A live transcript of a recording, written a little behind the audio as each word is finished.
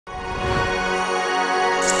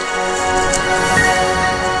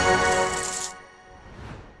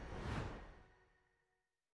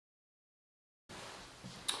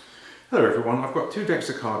Hello everyone, I've got two decks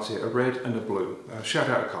of cards here, a red and a blue. Shout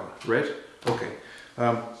out a colour. Red? Okay.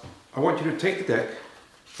 I want you to take the deck,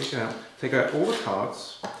 take out all the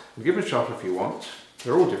cards, and give them a shuffle if you want.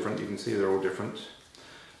 They're all different, you can see they're all different.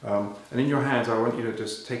 And in your hands I want you to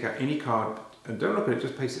just take out any card, and don't look at it,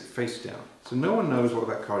 just place it face down. So no one knows what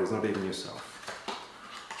that card is, not even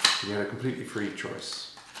yourself. You have a completely free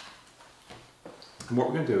choice. And what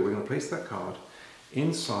we're going to do, we're going to place that card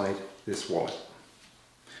inside this wallet.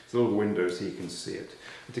 There's a little window so you can see it.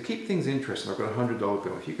 And to keep things interesting, I've got a $100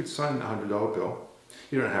 bill. If you could sign a $100 bill,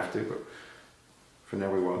 you don't have to, but for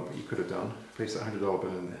now we won't, but you could have done. Place that $100 bill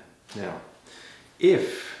in there. Now,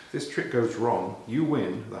 if this trick goes wrong, you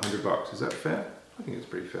win the $100. Is that fair? I think it's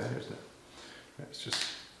pretty fair, isn't it? Let's just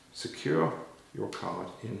secure your card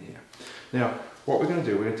in here. Now, what we're going to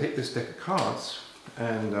do, we're going to take this deck of cards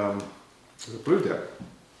and the blue deck,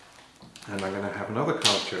 and I'm going to have another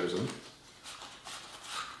card chosen.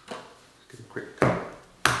 Give a quick cut.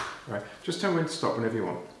 Alright, just tell me when to stop whenever you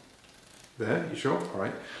want. There, you sure?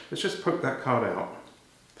 Alright, let's just poke that card out.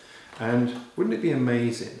 And wouldn't it be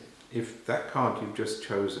amazing if that card you've just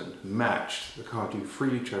chosen matched the card you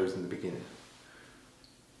freely chose in the beginning?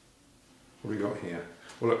 What have we got here?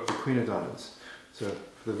 Well look, the Queen of Diamonds. So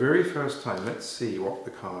for the very first time, let's see what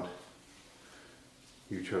the card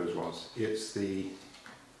you chose was. It's the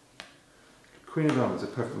Queen of Diamonds, a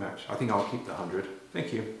perfect match. I think I'll keep the 100.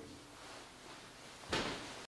 Thank you.